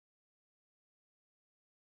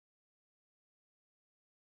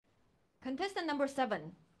Contestant number 7,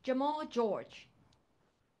 Jaymol George.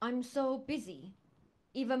 I'm so busy.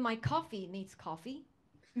 Even my coffee needs coffee.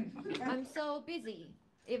 I'm so busy.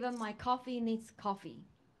 Even my coffee needs coffee.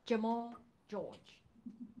 Jaymol George.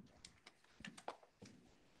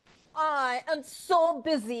 I am so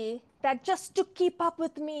busy that just to keep up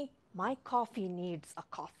with me, my coffee needs a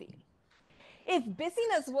coffee. If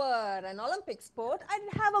busyness were an Olympic sport, I'd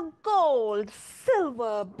have a gold,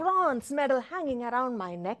 silver, bronze medal hanging around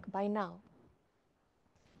my neck by now.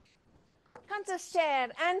 Contest chair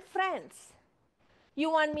and friends,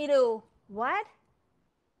 you want me to what?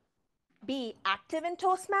 Be active in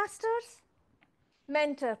Toastmasters?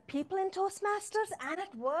 Mentor people in Toastmasters and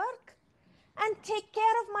at work? And take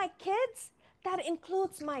care of my kids? That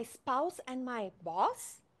includes my spouse and my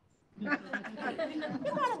boss? You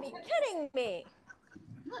gotta be kidding me.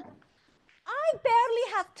 I barely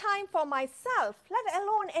have time for myself, let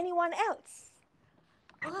alone anyone else.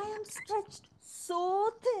 I am stretched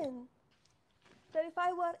so thin that if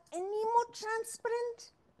I were any more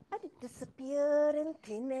transparent, I'd disappear in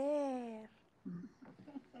thin air.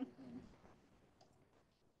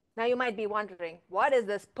 Now you might be wondering, what is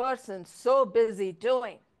this person so busy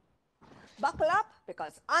doing? Buckle up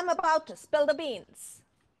because I'm about to spill the beans.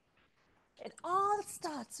 It all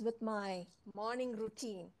starts with my morning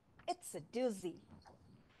routine. It's a doozy.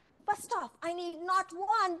 First off, I need not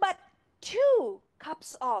one but 2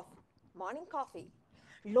 cups of morning coffee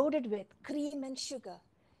loaded with cream and sugar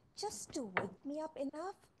just to wake me up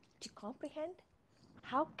enough to comprehend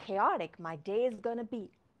how chaotic my day is going to be.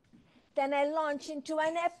 Then I launch into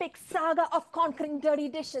an epic saga of conquering dirty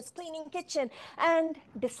dishes, cleaning kitchen, and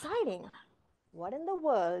deciding what in the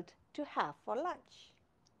world to have for lunch.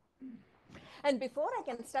 And before I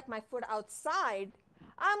can step my foot outside,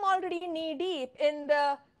 I'm already knee deep in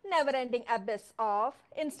the never ending abyss of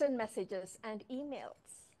instant messages and emails.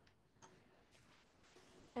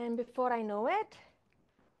 And before I know it,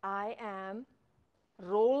 I am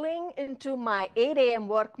rolling into my 8 a.m.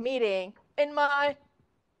 work meeting in my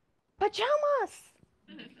pajamas.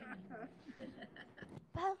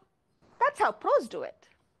 Well, that's how pros do it.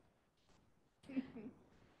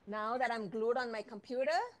 Now that I'm glued on my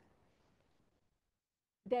computer,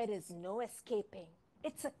 there is no escaping.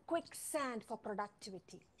 It's a quicksand for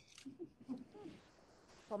productivity.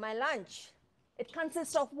 For my lunch, it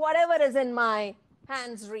consists of whatever is in my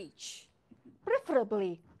hand's reach,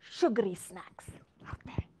 preferably sugary snacks out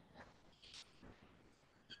there.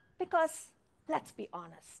 Because let's be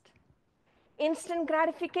honest, instant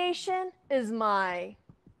gratification is my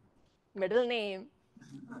middle name.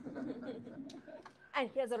 And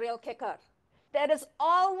here's a real kicker. There is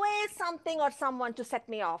always something or someone to set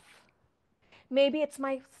me off. Maybe it's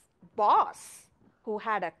my boss who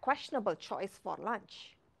had a questionable choice for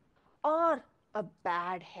lunch, or a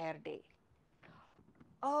bad hair day,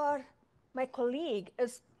 or my colleague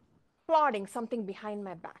is plotting something behind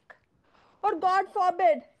my back, or God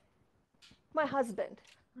forbid, my husband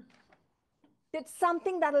did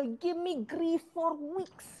something that'll give me grief for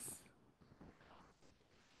weeks.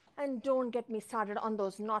 And don't get me started on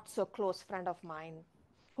those not so close friend of mine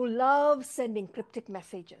who love sending cryptic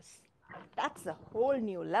messages. That's a whole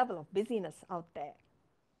new level of busyness out there.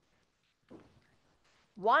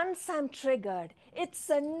 Once I'm triggered, it's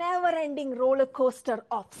a never-ending roller coaster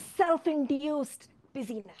of self-induced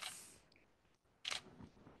busyness.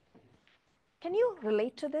 Can you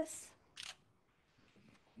relate to this?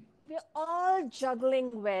 We're all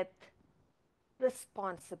juggling with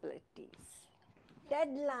responsibilities,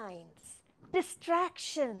 deadlines,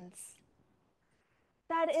 distractions.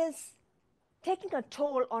 That is taking a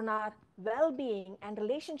toll on our well-being and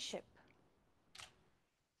relationship.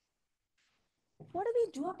 What do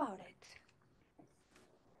we do about it?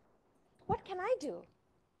 What can I do?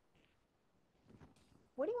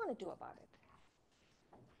 What do you want to do about it?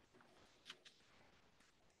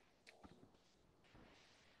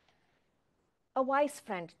 A wise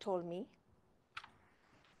friend told me,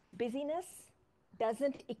 busyness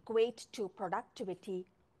doesn't equate to productivity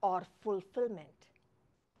or fulfillment.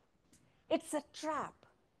 It's a trap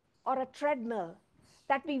or a treadmill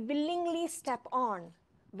that we willingly step on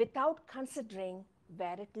without considering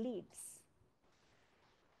where it leads.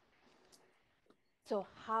 So,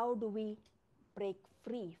 how do we break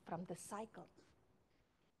free from this cycle?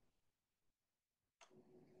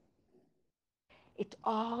 It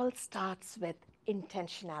all starts with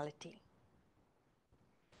intentionality.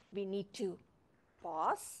 We need to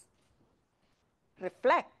pause,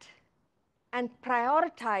 reflect, and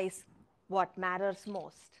prioritize what matters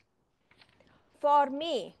most. For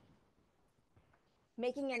me,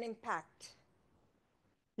 making an impact,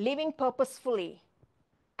 living purposefully,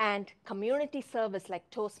 and community service like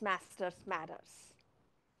Toastmasters matters.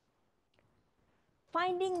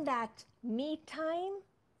 Finding that me time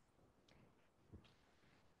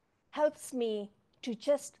helps me to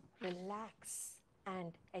just relax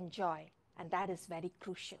and enjoy, and that is very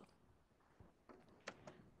crucial.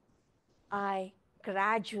 I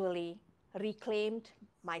gradually reclaimed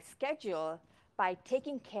my schedule by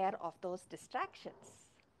taking care of those distractions.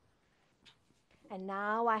 And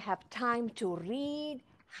now I have time to read,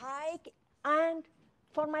 hike, and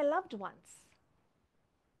for my loved ones.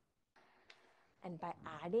 And by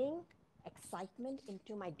adding excitement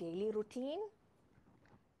into my daily routine,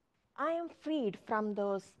 I am freed from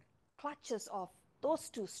those clutches of those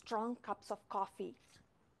 2 strong cups of coffee.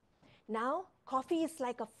 Now, coffee is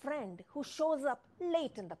like a friend who shows up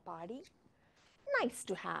late in the party. Nice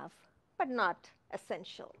to have, but not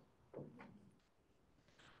essential.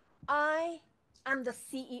 I am the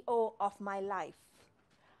CEO of my life,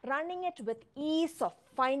 running it with ease of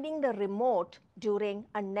finding the remote during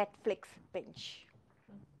a Netflix binge.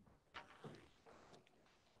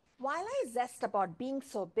 While I zest about being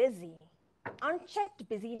so busy, unchecked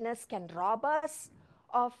busyness can rob us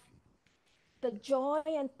of the joy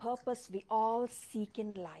and purpose we all seek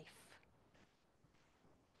in life.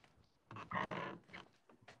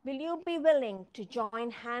 Will you be willing to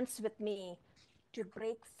join hands with me to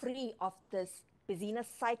break free of this busyness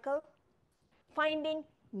cycle, finding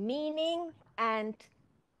meaning and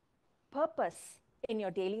purpose in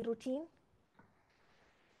your daily routine?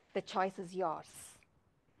 The choice is yours,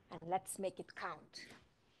 and let's make it count.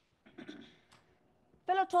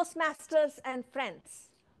 Fellow Toastmasters and friends,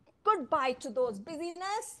 goodbye to those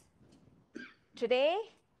busyness. Today,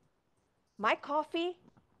 my coffee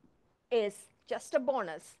is just a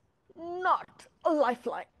bonus, not a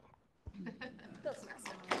lifeline. Toastmasters.